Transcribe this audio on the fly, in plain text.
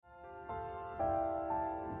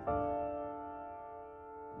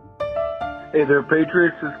Hey there,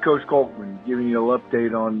 Patriots. This is Coach Kolkman giving you an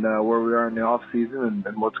update on where we are in the off season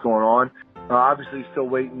and what's going on. Obviously, still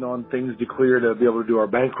waiting on things to clear to be able to do our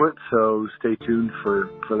banquet, so stay tuned for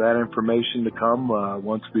that information to come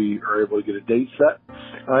once we are able to get a date set.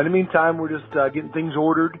 In the meantime, we're just getting things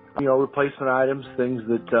ordered, replacement items, things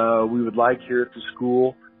that we would like here at the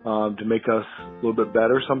school to make us a little bit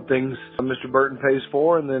better. Some things Mr. Burton pays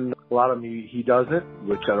for, and then a lot of them he doesn't,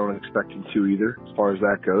 which I don't expect him to either, as far as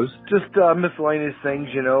that goes. Just miscellaneous things,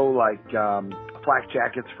 like flak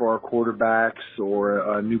jackets for our quarterbacks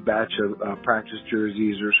or a new batch of practice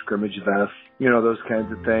jerseys or scrimmage vests, those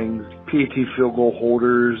kinds of things. PAT field goal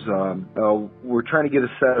holders. We're trying to get a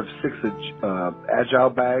set of 6 agile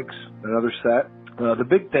bags, another set. The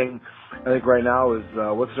big thing, I think, right now is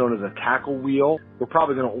what's known as a tackle wheel. We're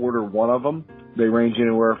probably going to order one of them. They range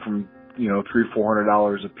anywhere from,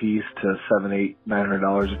 $300-$400 a piece to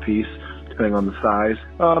 $700-$900 a piece, depending on the size.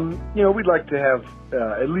 We'd like to have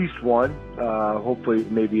at least one, hopefully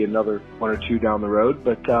maybe another 1 or 2 down the road.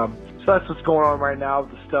 But so that's what's going on right now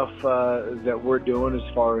with the stuff that we're doing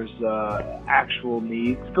as far as actual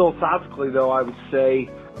needs. Philosophically, though, I would say,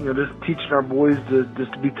 just teaching our boys to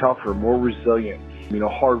be tougher, more resilient.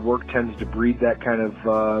 Hard work tends to breed that kind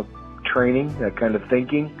of training, that kind of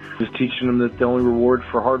thinking. Just teaching them that the only reward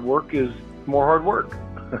for hard work is more hard work.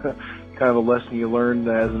 Kind of a lesson you learn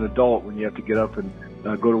as an adult when you have to get up and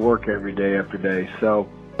go to work every day after day. So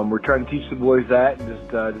we're trying to teach the boys that and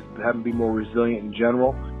just have them be more resilient in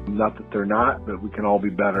general. Not that they're not, but we can all be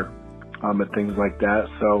better at things like that.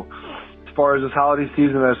 So as far as this holiday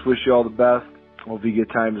season, I just wish you all the best. Hope you get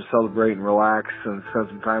time to celebrate and relax and spend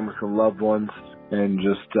some time with some loved ones, and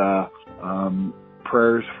just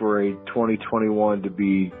prayers for a 2021 to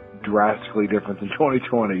be drastically different than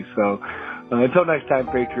 2020. So until next time,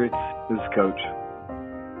 Patriots, this is Coach.